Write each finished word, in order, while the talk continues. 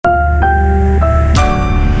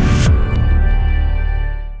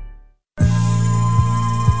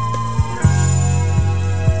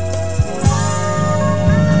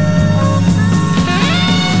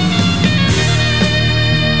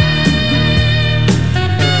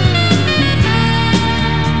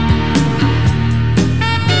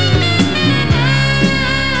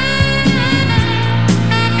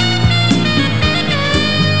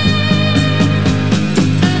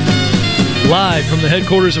From the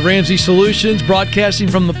headquarters of Ramsey Solutions, broadcasting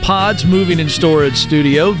from the Pods Moving and Storage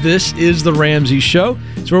Studio, this is The Ramsey Show.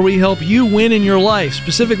 It's where we help you win in your life,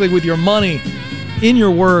 specifically with your money, in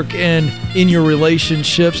your work, and in your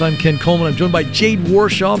relationships. I'm Ken Coleman. I'm joined by Jade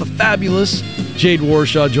Warshaw, the fabulous Jade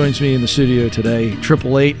Warshaw joins me in the studio today.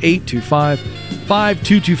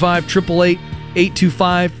 888-825-5225,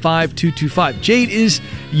 888-825-5225. Jade is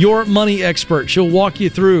your money expert. She'll walk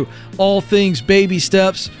you through all things baby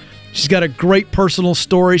steps. She's got a great personal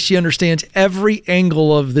story. She understands every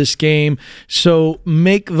angle of this game. So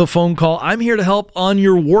make the phone call. I'm here to help on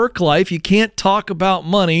your work life. You can't talk about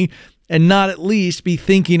money and not at least be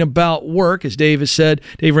thinking about work. As Dave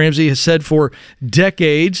Ramsey has said for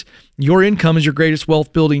decades, your income is your greatest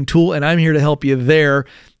wealth building tool, and I'm here to help you there.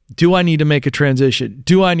 Do I need to make a transition?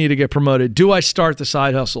 Do I need to get promoted? Do I start the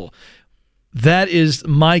side hustle? That is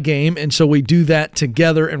my game, and so we do that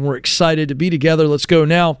together, and we're excited to be together. Let's go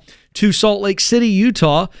now to Salt Lake City,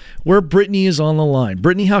 Utah, where Brittany is on the line.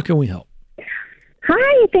 Brittany, how can we help?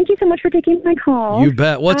 Hi, thank you so much for taking my call. You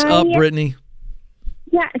bet. What's up, Brittany?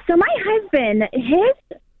 Yeah, so my husband,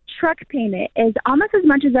 his truck payment is almost as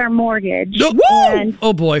much as our mortgage. And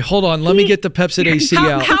oh, boy. Hold on. Let me get the Pepsi AC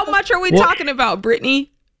out. How much are we talking about,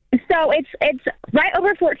 Brittany? So it's right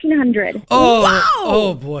over $1,400. Oh, wow.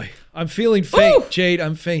 Oh, boy. I'm feeling faint, Ooh. Jade.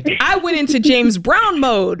 I'm fainting. I went into James Brown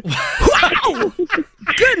mode. Wow.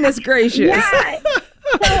 Goodness gracious. Yeah.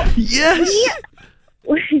 So Yes.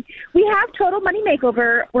 we have Total Money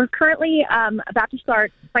Makeover. We're currently about to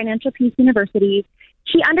start Financial Peace University.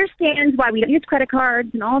 He understands why we don't use credit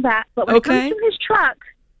cards and all that. But when it comes to his truck,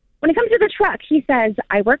 the truck, he says,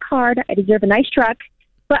 I work hard. I deserve a nice truck.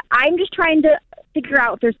 But I'm just trying to figure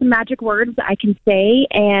out if there's some magic words that I can say,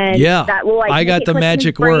 and that will I got the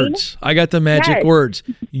magic words. Words.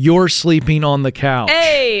 You're sleeping on the couch.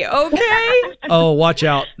 Hey, okay. Oh, watch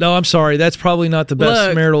out. No, I'm sorry. That's probably not the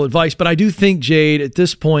best marital advice, but I do think, Jade, at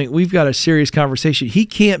this point, we've got a serious conversation. He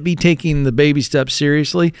can't be taking the baby steps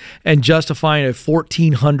seriously and justifying a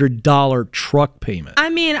 $1,400 truck payment. I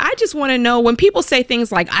mean, I just want to know when people say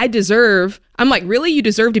things like, I'm like, really? You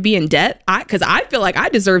deserve to be in debt? Because I feel like I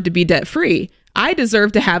deserve to be debt free. I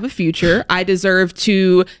deserve to have a future. I deserve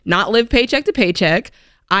to not live paycheck to paycheck.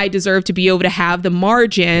 I deserve to be able to have the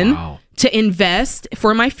margin to invest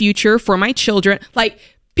for my future, for my children. Like,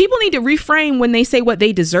 people need to reframe when they say what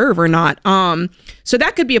they deserve or not. So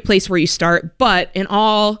that could be a place where you start. But in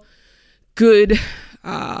all good,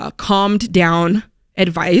 calmed down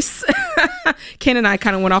advice, Ken and I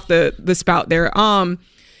kind of went off the spout there.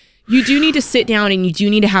 You do need to sit down and you do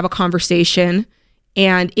need to have a conversation.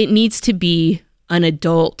 And it needs to be an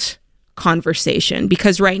adult conversation,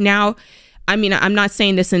 because right now, I mean, I'm not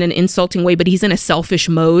saying this in an insulting way, but he's in a selfish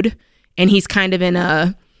mode, and he's kind of in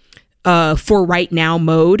a for right now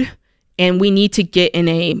mode. And we need to get in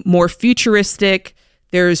a more futuristic,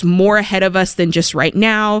 there's more ahead of us than just right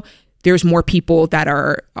now. There's more people that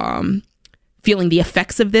are feeling the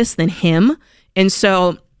effects of this than him. And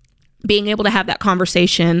so being able to have that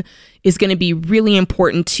conversation is going to be really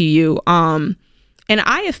important to you. And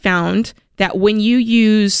I have found that when you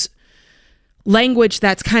use language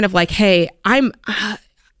that's kind of like, hey,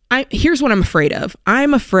 here's what I'm afraid of.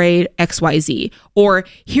 I'm afraid XYZ. Or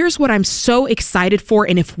here's what I'm so excited for.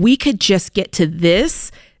 And if we could just get to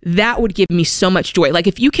this, that would give me so much joy. Like,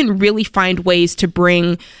 if you can really find ways to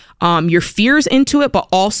bring your fears into it, but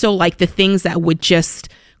also like the things that would just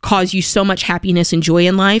cause you so much happiness and joy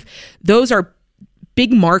in life, those are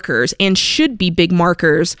big markers and should be big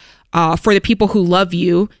markers for the people who love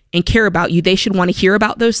you and care about you. They should want to hear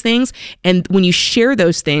about those things. And when you share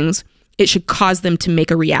those things, it should cause them to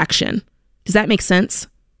make a reaction. Does that make sense?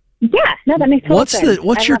 Yeah, no, that makes total sense.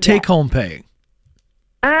 What's your take-home pay?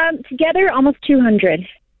 Together, almost $200,000.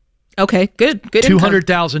 Okay, good.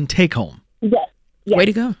 $200,000 take-home. Yes. Way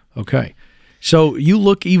to go. Okay. So you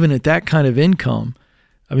look even at that kind of income,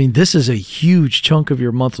 I mean, this is a huge chunk of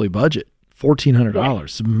your monthly budget. $1,400.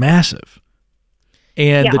 It's massive.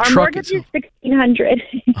 And the our truck mortgage is $1,600.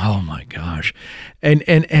 Oh my gosh.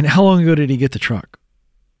 And how long ago did he get the truck?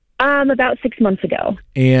 About 6 months ago.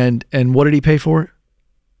 And what did he pay for it?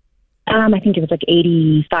 I think it was like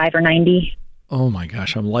 85 or 90. Oh my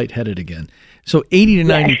gosh, I'm lightheaded again. So 80 to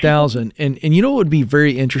 90,000. And you know what would be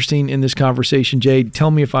very interesting in this conversation, Jade? Tell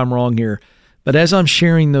me if I'm wrong here. But as I'm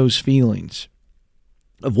sharing those feelings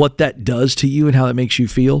of what that does to you and how that makes you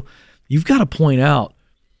feel, you've got to point out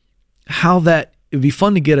how that it'd be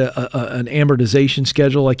fun to get an amortization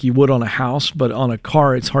schedule like you would on a house, but on a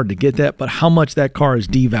car, it's hard to get that. But how much that car is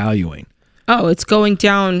devaluing. Oh, it's going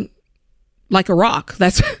down like a rock.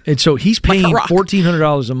 And so he's paying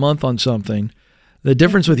 $1,400 a month on something The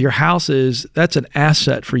difference with your house is that's an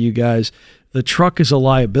asset for you guys. The truck is a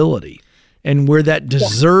liability. And where that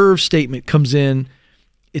deserve statement comes in,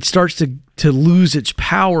 it starts to lose its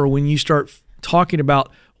power when you start talking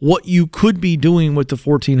about what you could be doing with the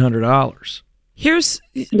 $1,400. Here's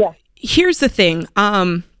the thing.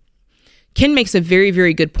 Ken makes a very,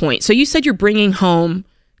 very good point. So you said you're bringing home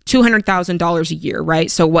 $200,000 a year, right?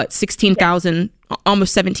 So what, $16,000,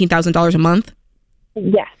 almost $17,000 a month?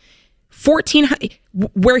 Yes. 1,400.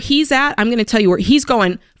 Where he's at, I'm going to tell you where he's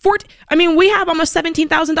going. We have almost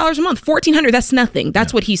 $17,000 a month. 1,400. That's nothing.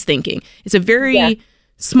 That's what he's thinking. It's a very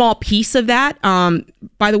small piece of that.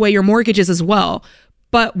 By the way, your mortgages as well.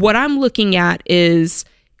 But what I'm looking at is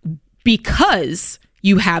because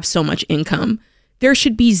you have so much income, there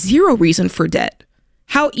should be zero reason for debt.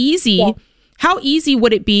 How easy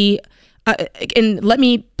would it be? And let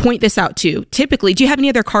me point this out too. Typically, do you have any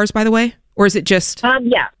other cars, by the way? Or is it just...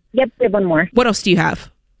 Yep, we have one more. What else do you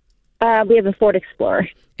have? We have a Ford Explorer.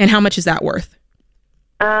 And how much is that worth?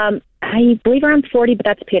 I believe around 40, but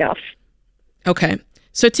that's paid off. Okay.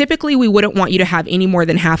 So typically we wouldn't want you to have any more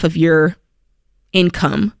than half of your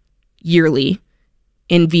income yearly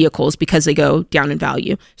in vehicles because they go down in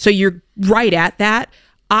value. So you're right at that.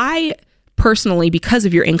 I personally, because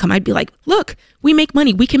of your income, I'd be like, look, we make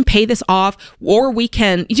money. We can pay this off, or we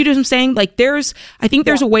can, you know what I'm saying? Like I think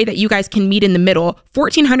there's a way that you guys can meet in the middle.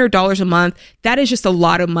 $1,400 a month, that is just a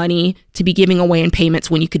lot of money to be giving away in payments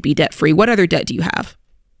when you could be debt free. What other debt do you have?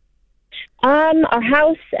 Our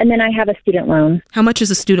house, and then I have a student loan. How much is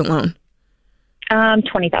a student loan?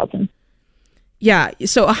 $20,000. Yeah.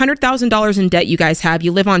 So $100,000 in debt you guys have.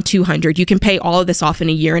 You live on $200,000. You can pay all of this off in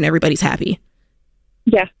a year and everybody's happy.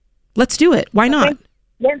 Yeah. Let's do it. Why not?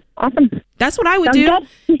 Yeah, awesome. That's what I would do.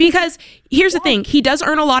 Because here's the thing. He does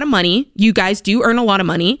earn a lot of money. You guys do earn a lot of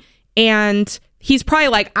money. And he's probably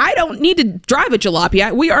like, I don't need to drive a jalopy.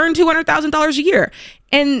 We earn $200,000 a year.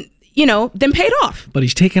 And, then pay it off. But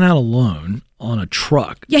he's taking out a loan on a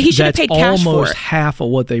truck. Yeah, he should have paid cash for it. Almost half of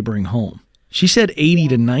what they bring home. She said 80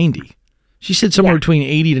 to 90. She said somewhere between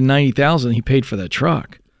 80 to 90,000 he paid for that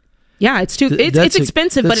truck. Yeah, it's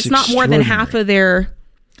expensive, but it's not more than half of their...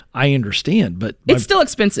 I understand, but it's still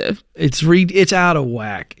expensive. It's out of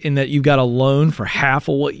whack in that you got a loan for half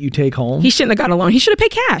of what you take home. He shouldn't have got a loan. He should have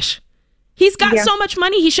paid cash. He's got so much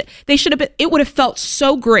money. They should have been. It would have felt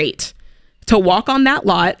so great to walk on that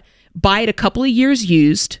lot, buy it a couple of years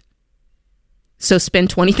used, so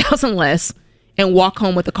spend $20,000 less, and walk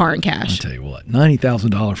home with a car in cash. I'll tell you what,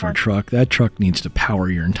 $90,000 for a truck. That truck needs to power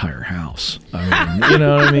your entire house. I mean, you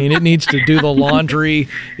know what I mean? It needs to do the laundry.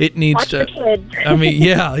 It needs Watch the kids. I mean,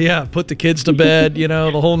 yeah. Put the kids to bed,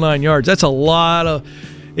 the whole 9 yards. That's a lot of,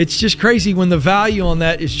 it's just crazy when the value on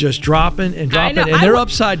that is just dropping and dropping, and they're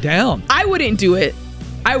upside down. I wouldn't do it.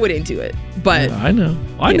 But yeah, I know.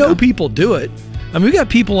 I know people do it. I mean, we got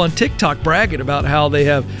people on TikTok bragging about how they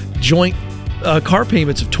have joint car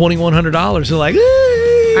payments of $2,100. They're like,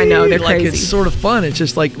 I know, they're like crazy. It's sort of fun. It's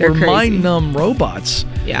just like we're mind-numb robots.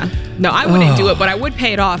 Yeah. No, I wouldn't do it, but I would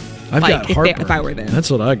pay it off. I've got heartburn. If I were them.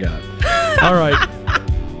 That's what I got. All right.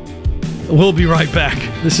 We'll be right back.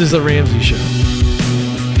 This is The Ramsey Show.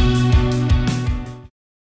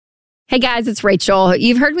 Hey guys, it's Rachel.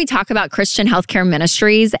 You've heard me talk about Christian Healthcare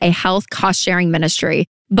Ministries, a health cost-sharing ministry.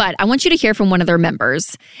 But I want you to hear from one of their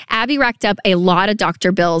members. Abby racked up a lot of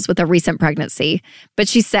doctor bills with a recent pregnancy, but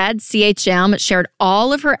she said CHM shared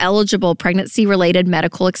all of her eligible pregnancy-related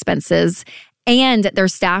medical expenses, and their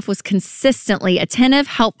staff was consistently attentive,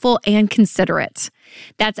 helpful, and considerate.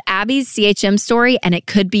 That's Abby's CHM story, and it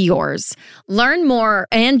could be yours. Learn more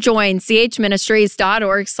and join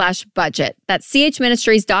chministries.org/budget. That's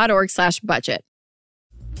chministries.org/budget.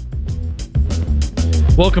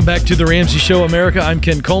 Welcome back to The Ramsey Show, America. I'm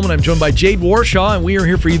Ken Coleman. I'm joined by Jade Warshaw, and we are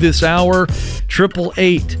here for you this hour.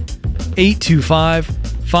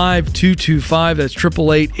 888-825-5225. That's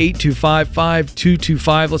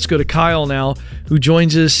 888-825-5225. Let's go to Kyle now, who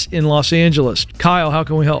joins us in Los Angeles. Kyle, how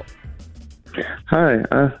can we help? Hi.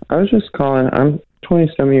 I was just calling. I'm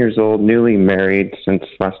 27 years old, newly married since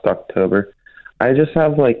last October. I just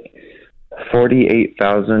have like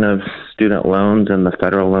 $48,000 of student loans, and the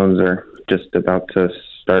federal loans are just about to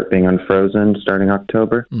start being unfrozen starting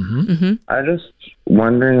October. I just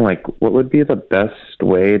wondering, what would be the best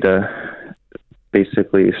way to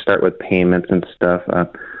basically start with payments and stuff? I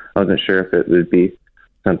wasn't sure if it would be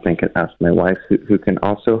something I could ask my wife, who can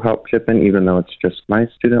also help chip in, even though it's just my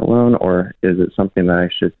student loan, or is it something that I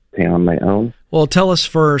should pay on my own? Well, tell us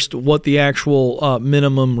first what the actual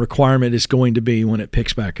minimum requirement is going to be when it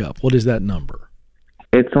picks back up. What is that number?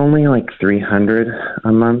 It's only like $300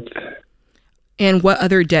 a month. And what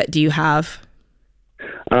other debt do you have?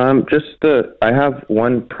 I have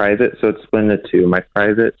one private, so it's split into two. My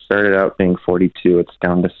private started out being 42. It's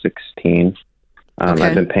down to 16. Okay.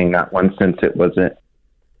 I've been paying that one since it wasn't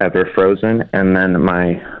ever frozen. And then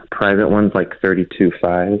my private one's like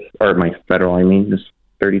 32.5, or my federal, is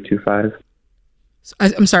 32.5.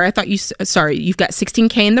 I'm sorry. I thought you've got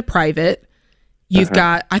 16K in the private. You've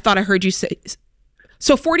got, I thought I heard you say,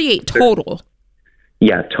 so 48 total.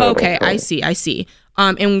 Yeah, total. Okay, total. I see.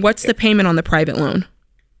 And what's the payment on the private loan?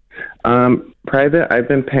 Private, I've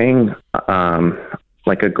been paying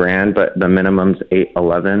like $1,000, but the minimum's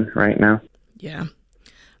 $811 right now. Yeah.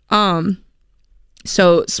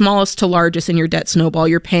 So smallest to largest in your debt snowball,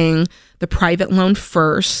 you're paying the private loan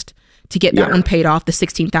first to get that one paid off, the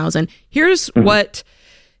 $16,000. Here's what,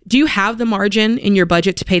 do you have the margin in your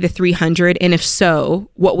budget to pay the $300? And if so,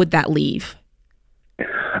 what would that leave?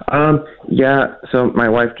 Yeah, so my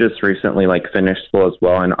wife just recently finished school as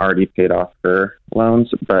well and already paid off her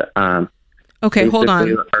loans, but okay, hold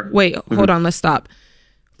on. Hold on, let's stop.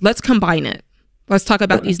 Let's combine it. Let's talk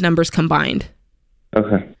about these numbers combined.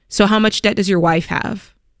 Okay. So how much debt does your wife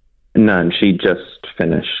have? None. She just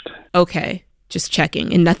finished. Okay, just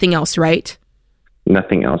checking. And nothing else, right?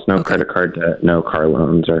 Nothing else. No credit card debt, no car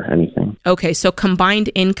loans or anything. Okay, so combined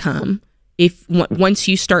income, if once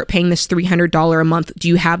you start paying this $300 a month, do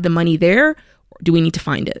you have the money there, or do we need to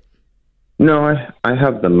find it? No, I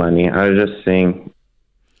have the money. I was just saying,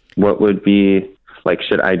 what would be,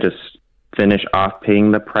 should I just finish off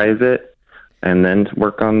paying the private and then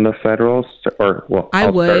work on the federals? Or, I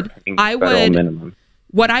would. Minimum.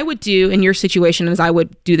 What I would do in your situation is I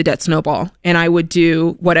would do the debt snowball, and I would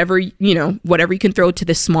do whatever you can throw to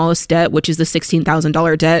the smallest debt, which is the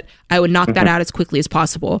 $16,000 debt. I would knock that out as quickly as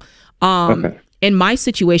possible. In my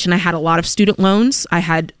situation, I had a lot of student loans. I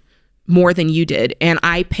had more than you did, and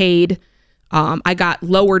I paid, I got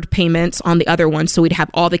lowered payments on the other one, so we'd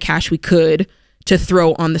have all the cash we could to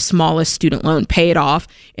throw on the smallest student loan, pay it off,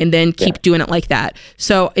 and then keep doing it like that.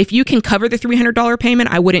 So if you can cover the $300 payment,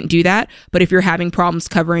 I wouldn't do that. But if you're having problems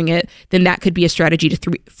covering it, then that could be a strategy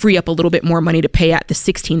to free up a little bit more money to pay at the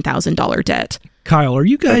 $16,000 debt. Kyle, are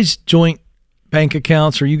you guys joint bank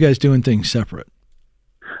accounts, or are you guys doing things separate?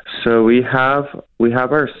 So we have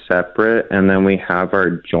our separate, and then we have our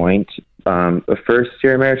joint. The first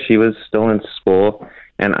year of marriage, she was still in school,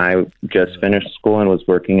 and I just finished school and was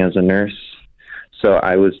working as a nurse. So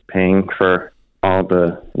I was paying for all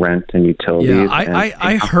the rent and utilities. Yeah,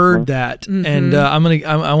 I heard that, and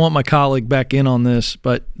I want my colleague back in on this,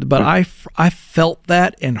 but I felt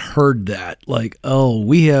that and heard that,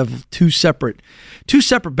 we have two separate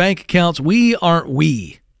bank accounts. We aren't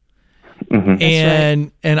we.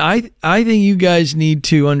 Mm-hmm. And I think you guys need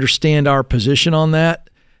to understand our position on that.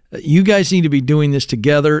 You guys need to be doing this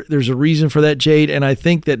together. There's a reason for that, Jade, and I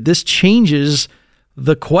think that this changes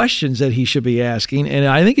the questions that he should be asking, and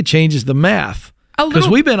I think it changes the math, because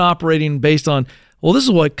we've been operating based on, this is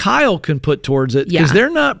what Kyle can put towards it, because they're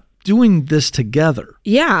not doing this together.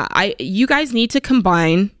 Yeah, you guys need to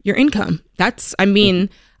combine your income. That's,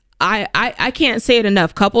 I can't say it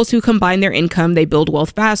enough. Couples who combine their income, they build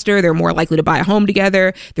wealth faster. They're more likely to buy a home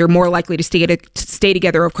together. They're more likely to stay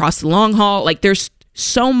together across the long haul. There's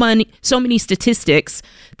so many statistics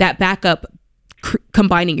that back up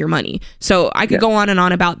combining your money. So I could go on and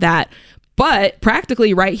on about that, but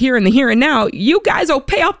practically right here in the here and now, you guys will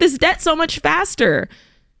pay off this debt so much faster.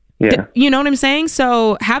 Yeah. You know what I'm saying?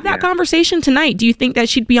 So have that conversation tonight. Do you think that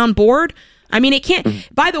she'd be on board? It can't,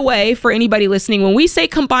 by the way, for anybody listening, when we say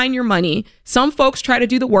combine your money, some folks try to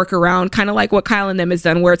do the workaround, kind of like what Kyle and them has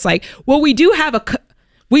done, where it's we do have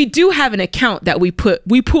an account that we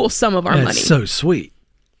pool some of our money. That's so sweet.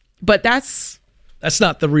 But that's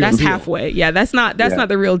not the real deal. That's halfway. Yeah, that's not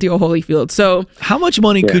the real deal, Holyfield. So how much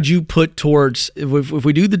money could you put towards, if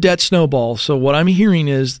we do the debt snowball? So what I'm hearing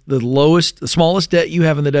is the smallest debt you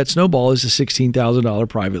have in the debt snowball is a $16,000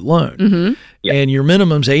 private loan. Mm-hmm. And your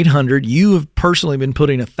minimum's $800. You have personally been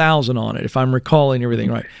putting $1,000 on it, if I'm recalling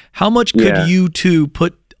everything right. How much could you two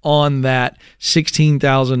put on that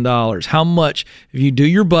 $16,000? How much, if you do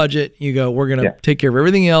your budget, you go, we're going to take care of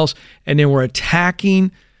everything else, and then we're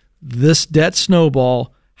attacking this debt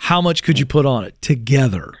snowball, how much could you put on it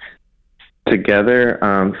together? Together,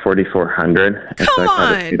 $4,400. Come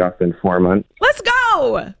on. I paid off in 4 months. Let's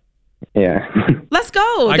go. Yeah. Let's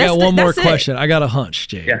go. I got one more question. I got a hunch,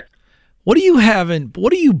 Jade. Yeah. What do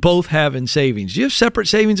you both have in savings? Do you have separate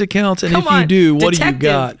savings accounts? And if you do, what do you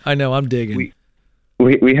got? I know, I'm digging.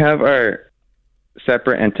 We have our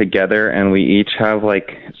separate and together, and we each have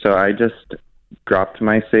so I just dropped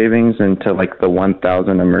my savings into the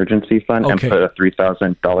 1,000 emergency fund and put a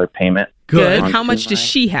 $3,000 payment. Good. How much does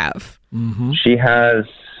she have? Mm-hmm. She has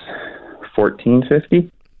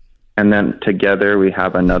 $1,450, and then together we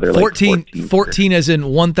have another 14 as in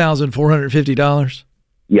 $1,450.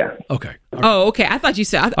 Yeah. Okay. Oh, okay. I thought you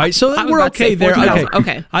said. All right, so we're okay there.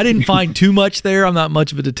 Okay. I didn't find too much there. I'm not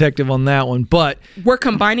much of a detective on that one, but we're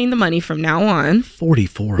combining the money from now on.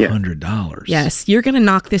 $4,400. Yes, you're going to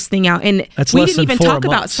knock this thing out, and that's we less didn't than even 4 talk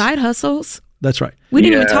about months. side hustles. That's right. We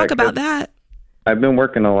didn't even talk about that. I've been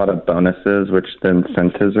working a lot of bonuses, which the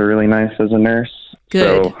incentives are really nice as a nurse.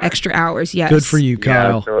 Good. So, extra hours. Yes. Good for you,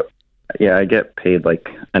 Kyle. Yeah, I get paid like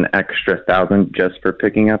an extra $1,000 just for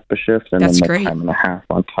picking up a shift, and That's then great. time and a half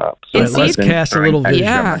on top. So And let's cast a little vision.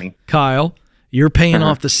 Yeah. Kyle, you're paying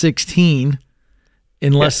off the 16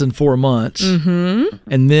 in less than 4 months, and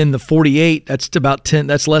then the 48. That's about 10.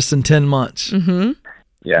 That's less than 10 months.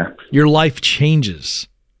 Yeah. Your life changes.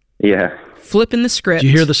 Yeah. Did Flipping the script. you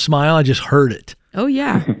hear the smile? I just heard it. Oh,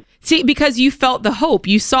 yeah. See, because you felt the hope.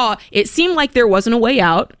 You saw, it seemed like there wasn't a way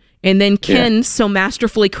out. And then Ken so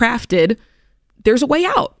masterfully crafted, there's a way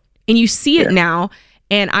out. And you see it now.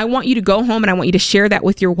 And I want you to go home and I want you to share that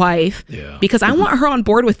with your wife. Yeah. Because I want her on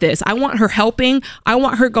board with this. I want her helping. I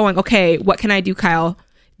want her going, okay, what can I do, Kyle?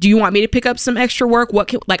 Do you want me to pick up some extra work?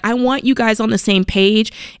 I want you guys on the same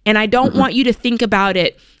page. And I don't want you to think about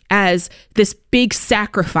it as this big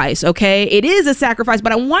sacrifice, okay? It is a sacrifice,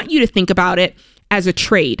 but I want you to think about it as a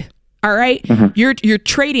trade. All right? You're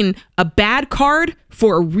trading a bad card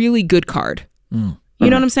for a really good card. You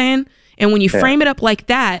know what I'm saying? And when you frame it up like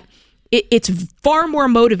that, it's far more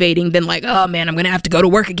motivating than like, oh man, I'm going to have to go to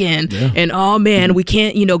work again. Yeah. And oh man, we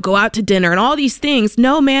can't, go out to dinner and all these things.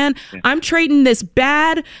 No, man, I'm trading this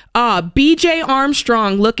bad BJ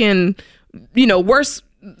Armstrong looking,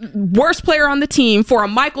 worst player on the team for a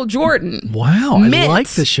Michael Jordan. Wow, I like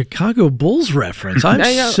the Chicago Bulls reference. I'm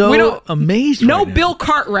so amazed. No right Bill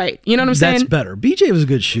Cartwright. You know what I'm saying? That's better. BJ was a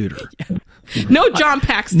good shooter. No John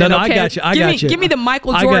Paxton. No, okay? I got you. Give me the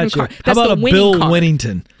Michael Jordan card. How about a Bill card.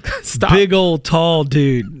 Winnington? Stop. Big old tall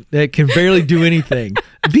dude that can barely do anything.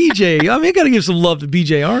 BJ, I got to give some love to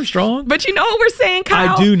BJ Armstrong. But you know what we're saying,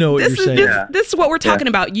 Kyle? I do know what you're saying. This is what we're talking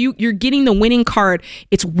about. You're getting the winning card.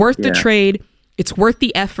 It's worth the trade. It's worth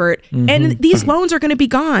the effort. And these loans are going to be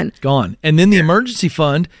gone. Gone. And then the emergency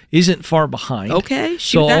fund isn't far behind. Okay.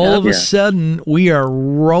 So all of a sudden, we are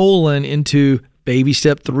rolling into baby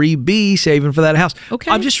step 3B, saving for that house. Okay.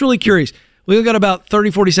 I'm just really curious. We've got about 30,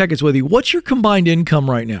 40 seconds with you. What's your combined income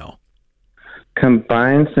right now?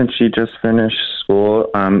 Combined, since she just finished school,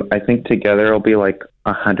 I think together it'll be like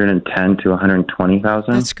 $110,000 to $120,000.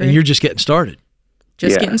 That's great. And you're just getting started.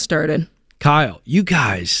 Getting started. Kyle, you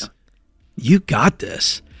guys, you got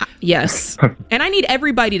this. Yes. And I need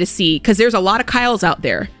everybody to see, because there's a lot of Kyles out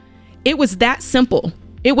there. It was that simple.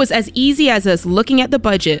 It was as easy as us looking at the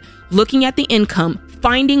budget, looking at the income,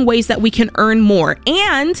 finding ways that we can earn more,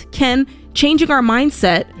 and changing our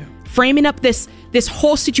mindset, framing up this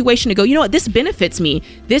whole situation to go, you know what, this benefits me.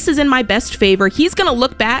 This is in my best favor. He's going to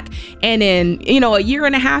look back, and in, a year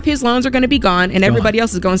and a half, his loans are going to be gone, and everybody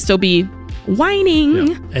else is going to still be whining.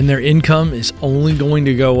 Yeah. And their income is only going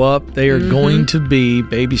to go up. They are going to be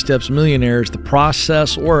baby steps millionaires. The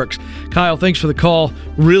process works. Kyle, thanks for the call.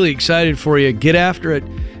 Really excited for you. Get after it.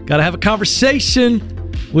 Got to have a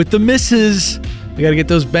conversation with the missus. We got to get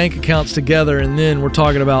those bank accounts together, and then we're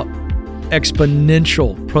talking about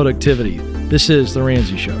exponential productivity. This is The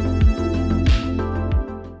Ramsey Show.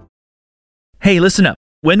 Hey, listen up.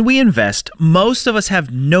 When we invest, most of us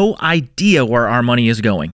have no idea where our money is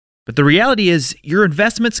going. But the reality is, your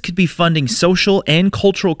investments could be funding social and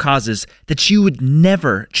cultural causes that you would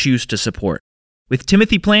never choose to support. With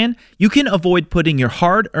Timothy Plan, you can avoid putting your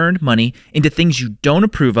hard-earned money into things you don't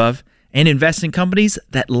approve of and invest in companies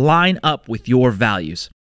that line up with your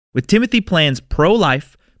values. With Timothy Plan's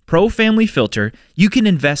pro-life, pro-family filter, you can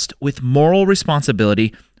invest with moral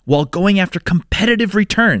responsibility while going after competitive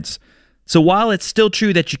returns. So while it's still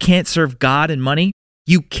true that you can't serve God and money,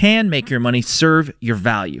 you can make your money serve your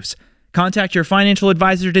values. Contact your financial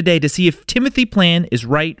advisor today to see if Timothy Plan is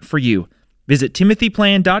right for you. Visit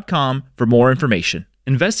timothyplan.com for more information.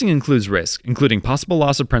 Investing includes risk, including possible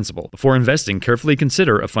loss of principal. Before investing, carefully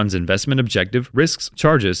consider a fund's investment objective, risks,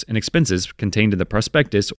 charges, and expenses contained in the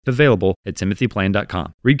prospectus available at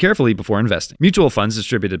timothyplan.com. Read carefully before investing. Mutual funds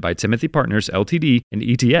distributed by Timothy Partners, Ltd., and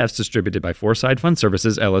ETFs distributed by Foreside Fund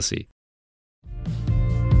Services, LLC.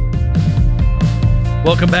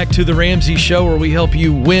 Welcome back to The Ramsey Show, where we help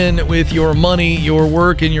you win with your money, your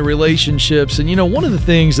work, and your relationships. And one of the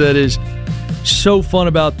things that is so fun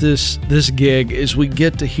about this gig is we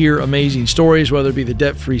get to hear amazing stories, whether it be the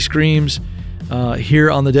debt-free screams here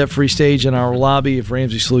on the debt-free stage in our lobby of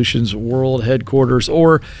Ramsey Solutions World Headquarters,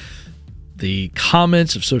 or the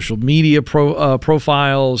comments of social media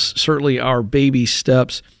profiles, certainly our Baby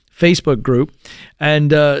Steps Facebook group.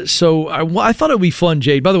 And so I thought it would be fun,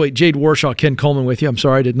 Jade. By the way, Jade Warshaw, Ken Coleman with you. I'm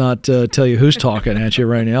sorry I did not tell you who's talking at you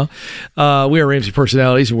right now. We are Ramsey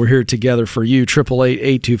Personalities, and we're here together for you,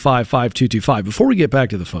 888-825-5225. Before we get back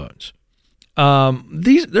to the phones,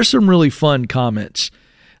 there's some really fun comments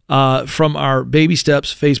from our Baby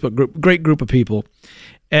Steps Facebook group, great group of people.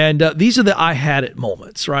 And these are the I had it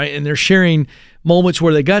moments, right? And they're sharing moments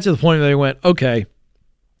where they got to the point where they went, okay,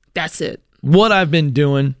 that's it. What I've been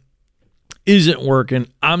doing isn't working.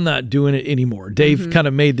 I'm not doing it anymore. Dave kind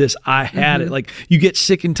of made this I had it. Like, you get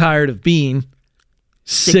sick and tired of being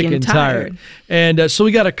sick and tired. And so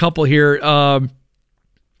we got a couple here.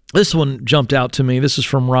 This one jumped out to me. This is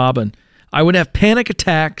from Robin. I would have panic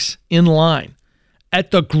attacks in line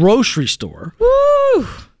at the grocery store. Woo!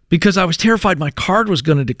 Because I was terrified my card was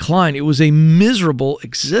going to decline. It was a miserable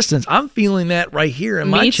existence. I'm feeling that right here in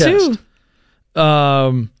my chest. Me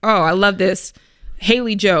too. I love this.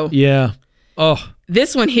 Haley Joe. Yeah. Oh.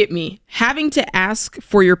 This one hit me. Having to ask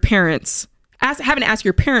for your parents, having to ask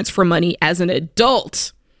your parents for money as an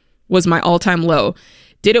adult was my all-time low.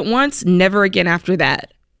 Did it once, never again after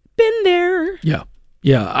that. Been there. Yeah.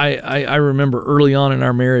 Yeah. I remember early on in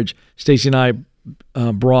our marriage, Stacey and I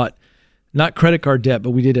brought not credit card debt,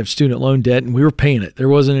 but we did have student loan debt, and we were paying it. There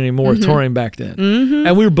wasn't any moratorium back then.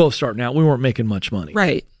 And we were both starting out. We weren't making much money.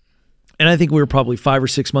 Right. And I think we were probably 5 or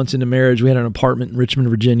 6 months into marriage. We had an apartment in Richmond,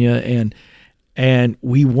 Virginia, and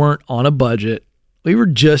we weren't on a budget. We were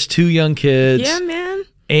just two young kids. Yeah, man.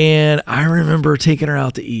 And I remember taking her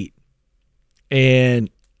out to eat. And,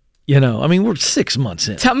 we're 6 months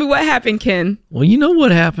in. Tell me what happened, Ken. Well, you know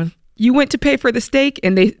what happened. You went to pay for the steak,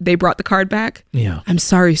 and they brought the card back? Yeah. I'm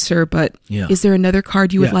sorry, sir, but is there another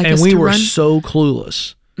card you would like us to run? And we were so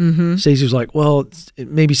clueless. Stacey was like, well, it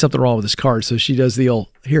may be something wrong with this card. So she does the old,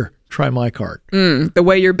 here, try my card. The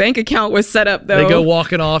way your bank account was set up, though. They go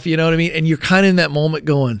walking off, you know what I mean? And you're kind of in that moment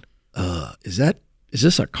going, is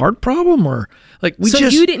this a card problem? Or like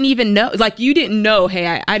you didn't even know, you didn't know,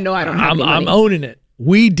 hey, I know I don't have any money. I'm owning it.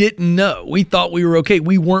 We didn't know. We thought we were okay.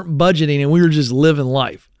 We weren't budgeting, and we were just living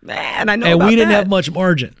life. Man, I know and about we didn't that. have much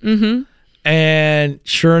margin. And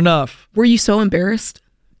sure enough. Were you so embarrassed?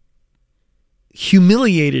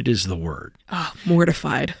 Humiliated is the word. Oh,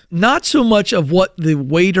 mortified. Not so much of what the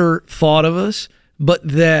waiter thought of us, but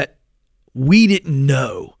that we didn't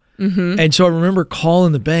know. And so I remember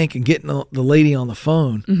calling the bank and getting the lady on the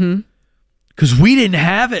phone because we didn't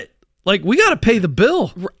have it. Like, we got to pay the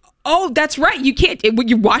bill. Oh, that's right. You can't.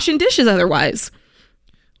 You're washing dishes otherwise.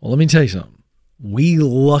 Well, let me tell you something. We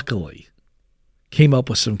luckily came up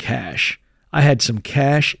with some cash. I had some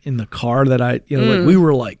cash in the car that we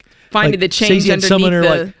were like finding the change underneath someone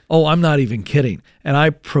like, oh, I'm not even kidding. And I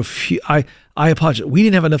apologize. We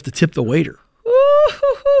didn't have enough to tip the waiter.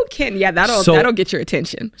 Ooh, Ken, yeah, that'll get your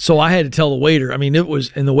attention. So I had to tell the waiter. I mean,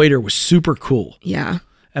 the waiter was super cool. Yeah.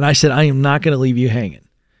 And I said, I am not going to leave you hanging.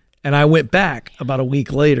 And I went back about a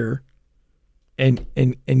week later and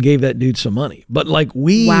gave that dude some money. But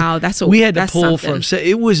we had to pull from.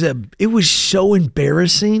 It was so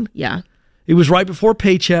embarrassing. Yeah. It was right before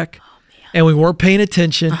paycheck, and we weren't paying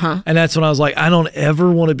attention. And that's when I was like, I don't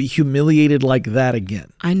ever want to be humiliated like that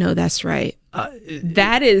again. I know that's right.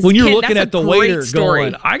 That is when you're looking at the waiter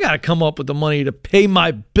story. going, I got to come up with the money to pay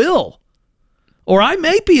my bill, or I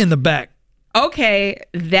may be in the back. Okay,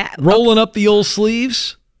 rolling up the old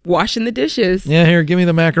sleeves. Washing the dishes. Yeah, here, give me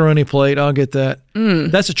the macaroni plate. I'll get that.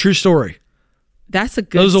 That's a true story. That's a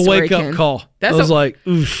good story. That was a wake-up call. I was like,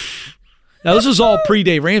 oof. Now, this was all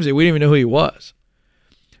pre-Dave Ramsey. We didn't even know who he was.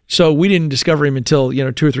 So we didn't discover him until,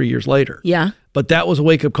 2 or 3 years later. Yeah. But that was a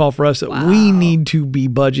wake-up call for us that we need to be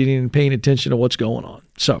budgeting and paying attention to what's going on.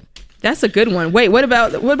 So that's a good one. Wait, what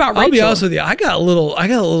about Rachel? I'll be honest with you. I got a little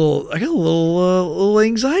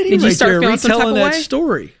anxiety. Did you start feeling some type of that way?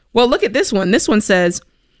 Story? Well, look at this one. This one says,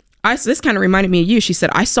 this kind of reminded me of you. She said,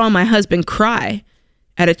 I saw my husband cry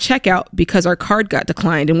at a checkout because our card got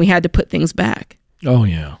declined and we had to put things back. Oh,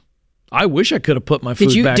 yeah. I wish I could have put my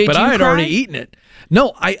food back, but I had already eaten it.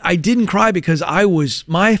 No, I didn't cry because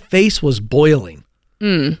my face was boiling.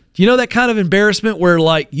 Do you know that kind of embarrassment where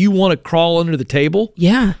you want to crawl under the table?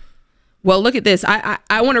 Yeah. Well, look at this.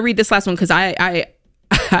 I want to read this last one because I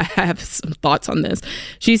have some thoughts on this.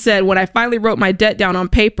 She said, when I finally wrote my debt down on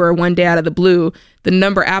paper one day out of the blue, the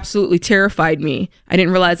number absolutely terrified me. I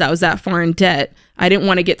didn't realize I was that far in debt. I didn't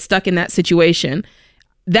want to get stuck in that situation.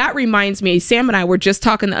 That reminds me, Sam and I were just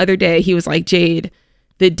talking the other day. He was like, Jade,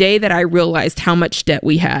 the day that I realized how much debt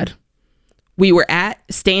we had, we were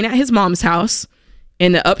staying at his mom's house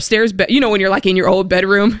in the upstairs bed. When you're in your old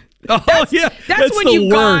bedroom That's when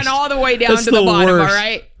you've gone all the way down to the bottom, all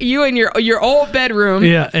right? You and your old bedroom.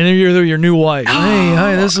 Yeah, and then you're your new wife. Hey,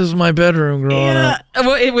 hi, this is my bedroom growing up.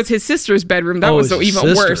 Well, it was his sister's bedroom. That was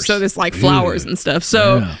even worse. So there's like flowers and stuff.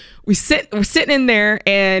 So we're sitting in there,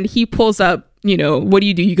 and he pulls up, what do?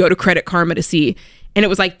 You go to Credit Karma to see. And it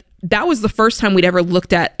was like, that was the first time we'd ever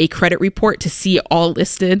looked at a credit report to see it all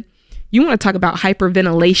listed. You want to talk about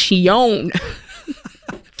hyperventilation.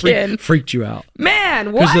 Freaked you out.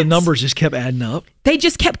 Man, what? Because the numbers just kept adding up. They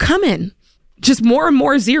just kept coming. Just more and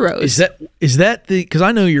more zeros. Is that because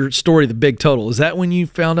I know your story, the big total. Is that when you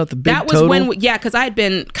found out the big total? That was when, because I had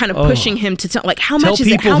been kind of pushing him to tell, like, how much is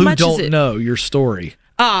it? Tell people who don't know your story.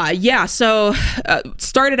 So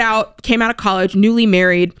started out, came out of college, newly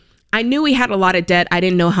married. I knew he had a lot of debt. I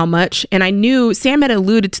didn't know how much. And I knew Sam had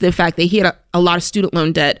alluded to the fact that he had a lot of student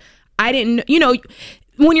loan debt. I didn't,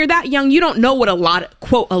 when you're that young, you don't know what a lot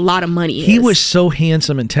of money is. He was so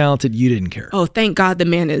handsome and talented, you didn't care. Oh, thank God the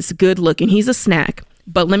man is good looking. He's a snack.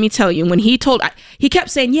 But let me tell you, when he kept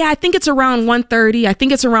saying, I think it's around 130. I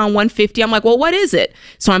think it's around 150. I'm like, well, what is it?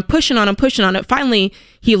 So I'm pushing on it. Finally,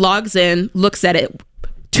 he logs in, looks at it.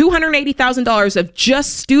 $280,000 of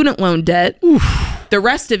just student loan debt. Oof. The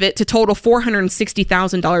rest of it to total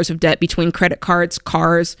 $460,000 of debt between credit cards,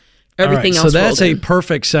 cars, everything else. So that's a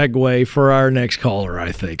perfect segue for our next caller,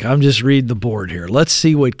 I think. I'm just reading the board here. Let's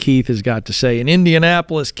see what Keith has got to say. In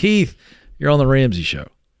Indianapolis, Keith, you're on the Ramsey Show.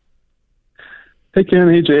 Hey, Ken.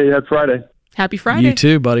 Hey, Jay. Happy Friday. Happy Friday. You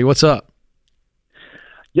too, buddy. What's up?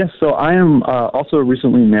 Yes, so I am also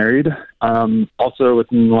recently married. Also,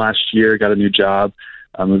 within the last year, got a new job.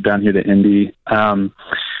 I moved down here to Indy.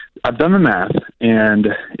 I've done the math, and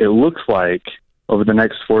it looks like over the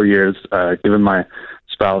next 4 years, given my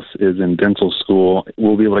spouse is in dental school,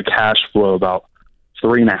 we'll be able to cash flow about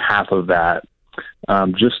 3.5 of that.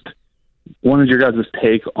 Just wanted your guys'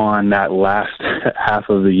 take on that last half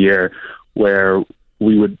of the year where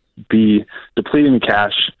we would be depleting the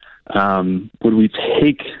cash. Would we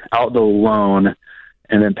take out the loan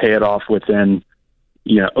and then pay it off within,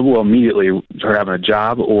 immediately for having a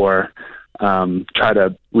job, or try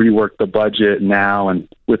to rework the budget now and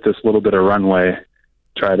with this little bit of runway,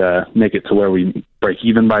 try to make it to where we break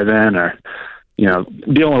even by then, or,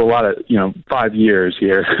 dealing with a lot of, 5 years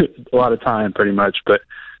here, a lot of time pretty much. But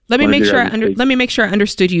let me make sure I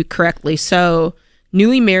understood you correctly. So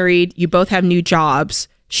newly married, you both have new jobs.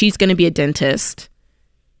 She's going to be a dentist.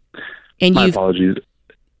 And My apologies.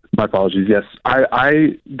 Yes.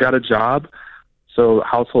 I got a job. So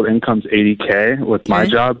household income's $80K with my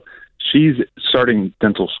job. She's starting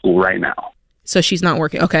dental school right now. So she's not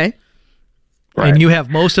working. Okay. Right. And you have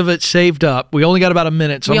most of it saved up. We only got about a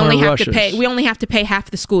minute, so we I'm only going to have rush to pay. this. We only have to pay half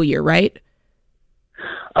the school year, right?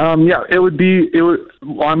 Yeah, it would.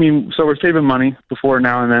 Well, I mean, so we're saving money before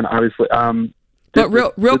now and then, obviously. But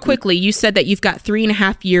real quickly, you said that you've got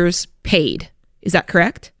 3.5 years paid. Is that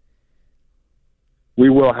correct? We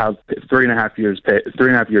will have 3.5 years paid.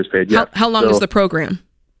 3.5 years paid. Yeah. How long is the program?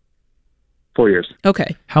 4 years.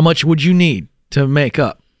 Okay. How much would you need to make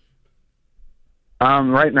up?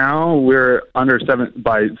 Right now we're under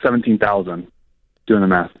 17,000. Doing the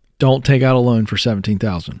math. Don't take out a loan for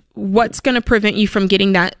 $17,000. What's going to prevent you from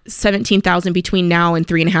getting that $17,000 between now and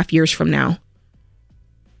 3.5 years from now?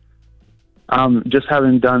 Just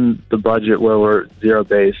having done the budget where we're zero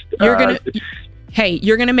based. You're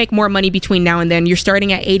going to make more money between now and then. You're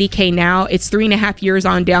starting at $80K now. It's 3.5 years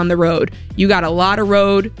on down the road. You got a lot of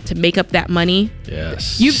road to make up that money.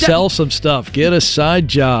 Yes. Sell some stuff. Get a side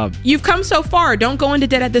job. You've come so far. Don't go into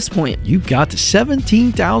debt at this point. You've got to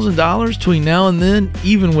 $17,000 between now and then,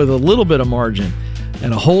 even with a little bit of margin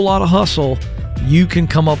and a whole lot of hustle. You can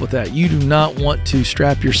come up with that. You do not want to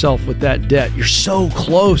strap yourself with that debt. You're so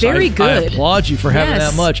close. Very good. I applaud you for having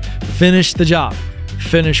that much. Finish the job.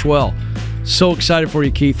 Finish well. So excited for you,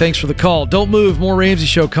 Keith. Thanks for the call. Don't move. More Ramsey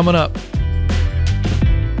Show coming up.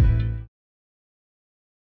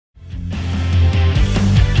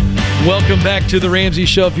 Welcome back to the Ramsey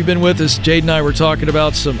Show. If you've been with us, Jade and I were talking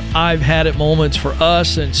about some I've had it moments for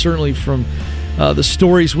us, and certainly from the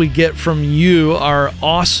stories we get from you, our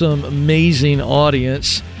awesome, amazing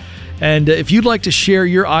audience. And if you'd like to share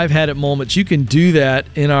your I've had it moments, you can do that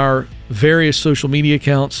in our various social media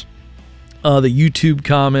accounts. The YouTube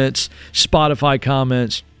comments, Spotify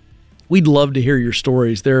comments. We'd love to hear your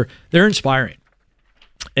stories. They're inspiring,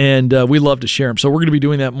 and we love to share them. So we're going to be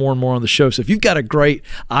doing that more and more on the show. So if you've got a great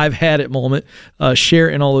I've had it moment, share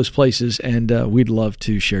in all those places, and we'd love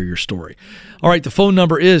to share your story. All right, the phone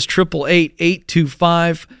number is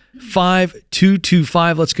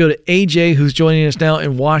 888-825-5225. Let's go to AJ, who's joining us now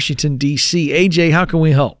in Washington, D.C. AJ, how can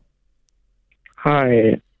we help?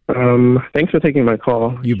 Hi. Thanks for taking my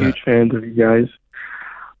call. You bet. Huge fans of you guys.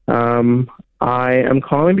 I am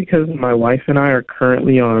calling because my wife and I are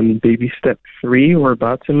currently on baby step 3. We're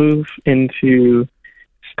about to move into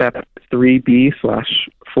step 3B/4.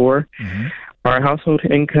 Mm-hmm. Our household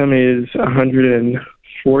income is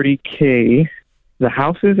 $140K. The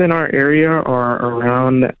houses in our area are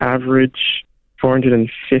around average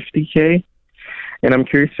 $450K. And I'm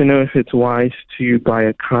curious to know if it's wise to buy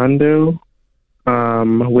a condo,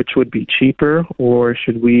 which would be cheaper, or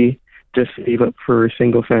should we just save up for a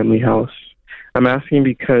single-family house? I'm asking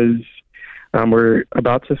because we're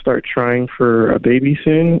about to start trying for a baby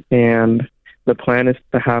soon, and the plan is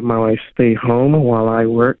to have my wife stay home while I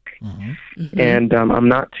work. Mm-hmm. Mm-hmm. And I'm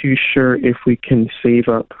not too sure if we can save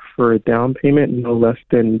up for a down payment no less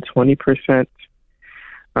than 20%.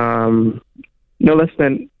 No less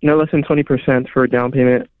than 20% for a down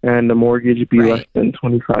payment, and the mortgage be less than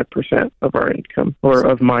 25% of our income, or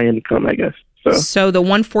of my income, I guess. So the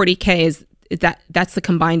 140K is that's the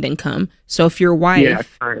combined income. So if your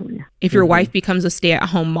wife, your wife becomes a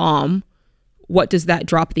stay-at-home mom, what does that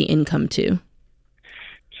drop the income to?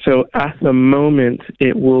 So at the moment,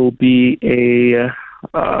 it will be at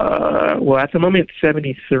the moment,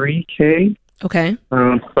 73K. Okay.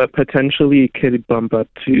 But potentially it could bump up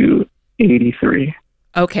to 83.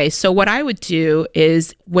 Okay, so what I would do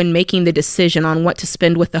is when making the decision on what to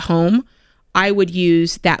spend with the home, I would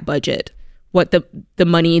use that budget. What the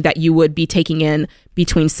money that you would be taking in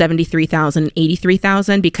between $73,000 and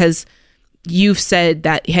 $83,000, because you've said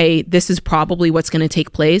that, hey, this is probably what's going to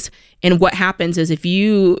take place. And what happens is if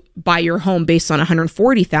you buy your home based on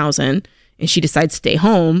 $140,000 and she decides to stay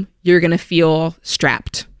home, you're going to feel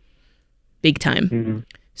strapped big time. Mm-hmm.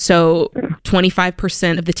 So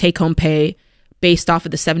 25% of the take-home pay based off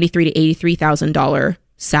of the $73,000 to $83,000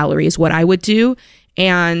 salary is what I would do.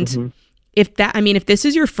 And if this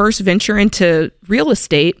is your first venture into real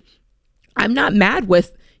estate, I'm not mad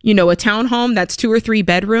with, a townhome that's 2 or 3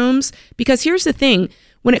 bedrooms, because here's the thing.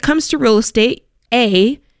 When it comes to real estate,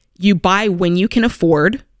 you buy when you can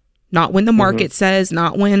afford, not when the market says,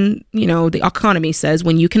 not when, the economy says,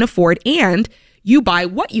 when you can afford, and you buy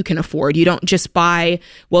what you can afford. You don't just buy,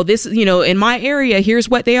 well, this, in my area, here's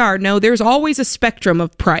what they are. No, there's always a spectrum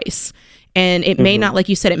of price. And it may not, like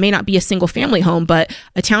you said, it may not be a single family home, but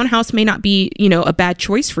a townhouse may not be, a bad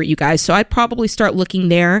choice for you guys. So I'd probably start looking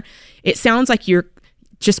there. It sounds like you're,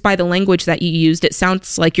 just by the language that you used, it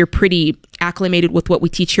sounds like you're pretty acclimated with what we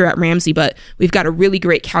teach here at Ramsey, but we've got a really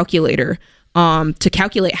great calculator to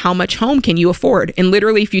calculate how much home can you afford. And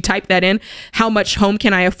literally, if you type that in, how much home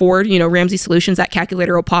can I afford, Ramsey Solutions, that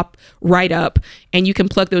calculator will pop right up, and you can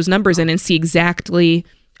plug those numbers in and see exactly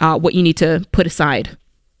what you need to put aside.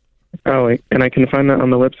 Oh, and I can find that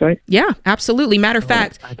on the website? Yeah, absolutely. Matter of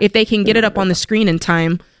fact, if they can get it up on the screen in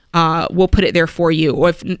time, we'll put it there for you. Or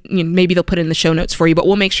if maybe they'll put it in the show notes for you, but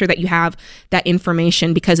we'll make sure that you have that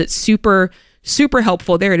information because it's super, super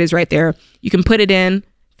helpful. There it is right there. You can put it in,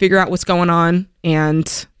 figure out what's going on,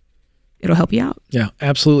 and it'll help you out. Yeah,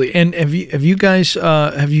 absolutely. And have you guys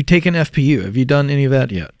have you taken FPU? Have you done any of that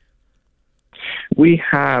yet? We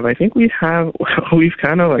have. I think we have. We've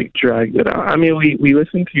kind of dragged it out. I mean, we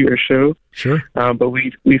listened to your show. Sure. But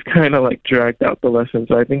we've kind of dragged out the lessons.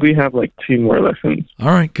 I think we have 2 more lessons. All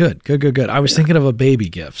right, good. I was thinking of a baby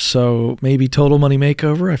gift, so maybe Total Money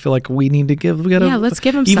Makeover. I feel like we need to give. Let's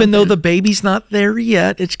give them. Even though the baby's not there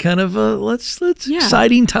yet, it's kind of a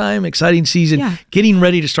exciting time, exciting season, getting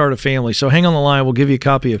ready to start a family. So hang on the line. We'll give you a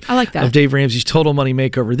copy of of Dave Ramsey's Total Money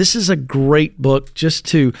Makeover. This is a great book. Just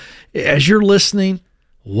to, as you're listening,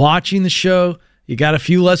 watching the show, you got a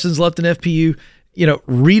few lessons left in FPU.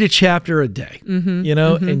 Read a chapter a day, and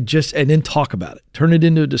then talk about it. Turn it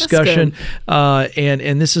into a discussion.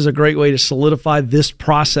 And this is a great way to solidify this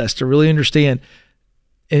process, to really understand.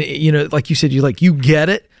 And, like you said, you get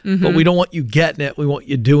it, but we don't want you getting it. We want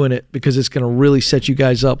you doing it because it's going to really set you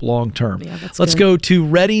guys up long term. Yeah, Let's go to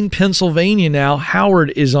Reading, Pennsylvania now.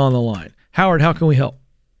 Howard is on the line. Howard, how can we help?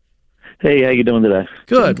 Hey, how you doing today?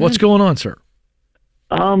 Good. What's going on, sir?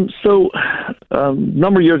 A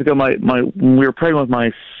number of years ago, when we were pregnant with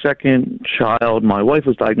my second child, my wife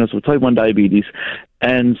was diagnosed with type 1 diabetes.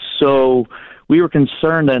 And so we were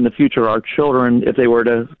concerned that in the future, our children, if they were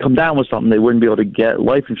to come down with something, they wouldn't be able to get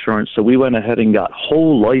life insurance. So we went ahead and got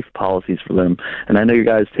whole life policies for them. And I know you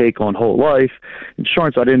guys take on whole life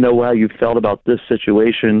insurance. I didn't know how you felt about this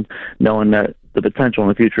situation, knowing that the potential in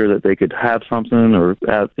the future that they could have something or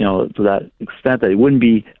have, to that extent that they wouldn't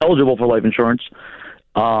be eligible for life insurance.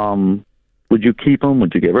 Would you keep them?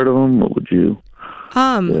 Would you get rid of them? What would you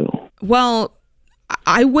do? Well,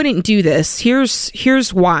 I wouldn't do this.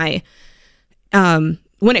 Here's why.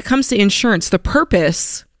 when it comes to insurance, the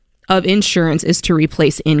purpose of insurance is to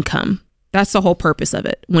replace income. That's the whole purpose of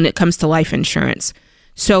it when it comes to life insurance.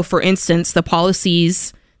 So for instance, the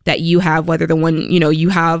policies that you have, whether the one, you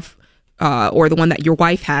have or the one that your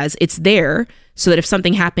wife has, it's there so that if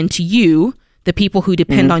something happened to you, the people who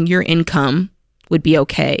depend on your income would be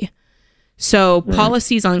okay. So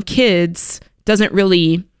policies on kids doesn't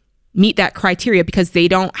really meet that criteria because they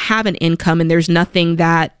don't have an income and there's nothing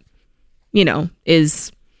that,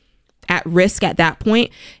 is at risk at that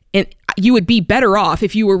point. And you would be better off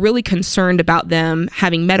if you were really concerned about them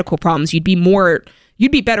having medical problems. You'd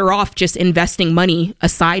be better off just investing money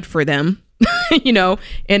aside for them,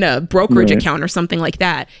 in a brokerage account or something like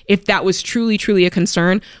that. If that was truly, truly a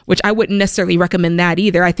concern, which I wouldn't necessarily recommend that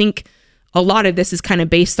either. I think a lot of this is kind of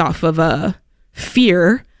based off of a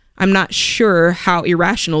fear. I'm not sure how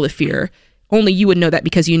irrational the fear. Only you would know that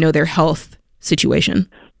because you know their health situation.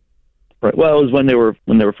 Right. Well, it was when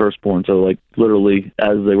they were first born. So, like, literally,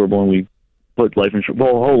 as they were born, we put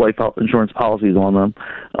whole life insurance policies on them,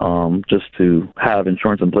 just to have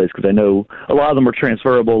insurance in place. Because I know a lot of them are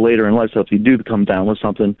transferable later in life. So if you do come down with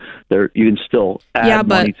something, you can still add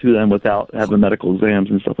money to them without having medical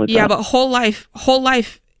exams and stuff like that. Yeah, but whole life,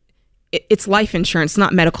 it's life insurance,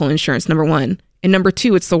 not medical insurance. Number one, and number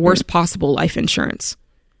two, it's the worst possible life insurance.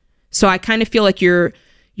 So I kind of feel like you're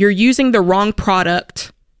using the wrong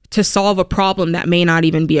product to solve a problem that may not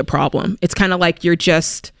even be a problem. It's kind of like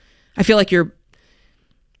I feel like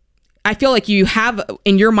you have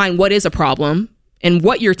in your mind what is a problem, and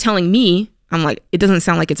what you're telling me, I'm like, it doesn't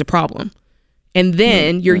sound like it's a problem. And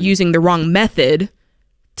then you're using the wrong method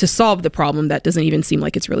to solve the problem that doesn't even seem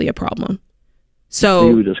like it's really a problem. So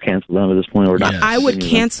you would just cancel them at this point, or not? I would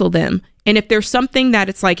cancel them. And if there's something that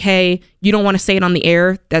it's like, hey, you don't want to say it on the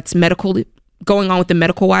air, that's medical going on with the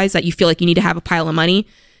medical wise, that you feel like you need to have a pile of money,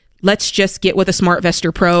 let's just get with a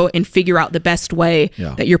SmartVestor Pro and figure out the best way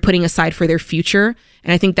that you're putting aside for their future.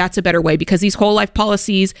 And I think that's a better way, because these whole life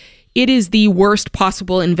policies, it is the worst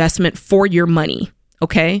possible investment for your money.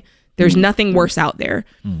 Okay. There's nothing worse out there.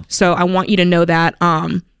 So I want you to know that.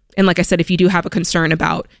 And like I said, if you do have a concern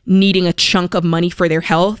about needing a chunk of money for their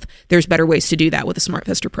health, there's better ways to do that with a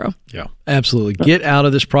SmartVestor Pro. Yeah, absolutely. Get out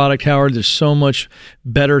of this product, Howard. There's so much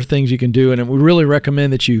better things you can do. And we really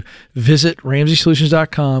recommend that you visit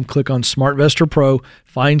RamseySolutions.com, click on SmartVestor Pro,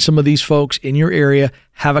 find some of these folks in your area,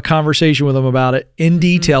 have a conversation with them about it in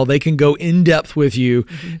detail. They can go in depth with you,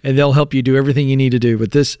 and they'll help you do everything you need to do.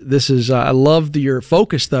 But this is I love your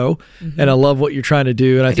focus though, and I love what you're trying to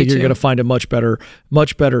do. And I think you're going to find a much better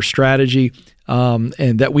strategy,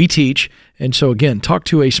 and that we teach. And so again, talk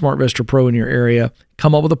to a SmartVestor Pro in your area,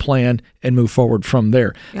 come up with a plan, and move forward from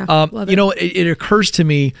there. Yeah, it occurs to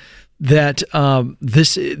me that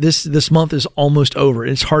this month is almost over.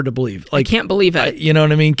 It's hard to believe. I can't believe it. You know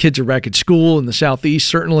what I mean? Kids are back at school in the Southeast,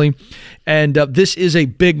 certainly. And this is a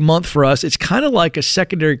big month for us. It's kind of like a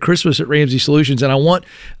secondary Christmas at Ramsey Solutions. And I want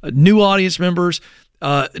new audience members,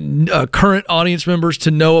 current audience members to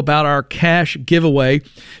know about our cash giveaway.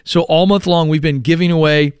 So all month long, we've been giving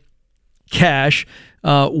away cash.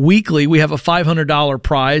 Weekly, we have a $500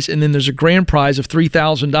 prize, and then there's a grand prize of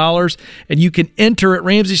 $3,000, and you can enter at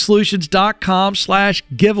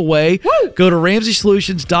RamseySolutions.com/giveaway. Go to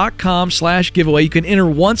RamseySolutions.com/giveaway. You can enter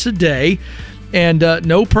once a day, and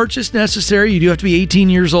no purchase necessary. You do have to be 18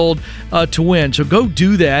 years old to win. So go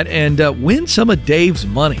do that and win some of Dave's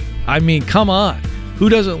money. I mean, come on. Who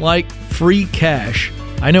doesn't like free cash?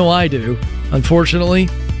 I know I do. Unfortunately,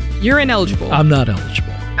 you're ineligible. I'm not eligible.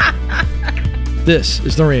 This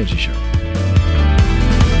is The Ramsey Show.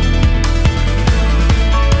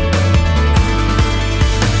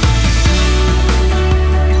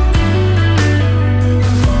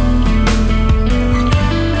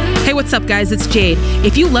 Hey, what's up, guys? It's Jade.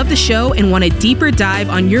 If you love the show and want a deeper dive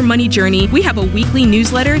on your money journey, we have a weekly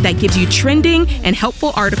newsletter that gives you trending and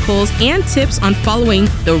helpful articles and tips on following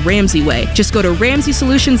the Ramsey way. Just go to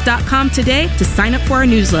RamseySolutions.com today to sign up for our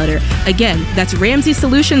newsletter. Again, that's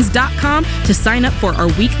RamseySolutions.com to sign up for our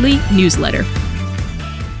weekly newsletter.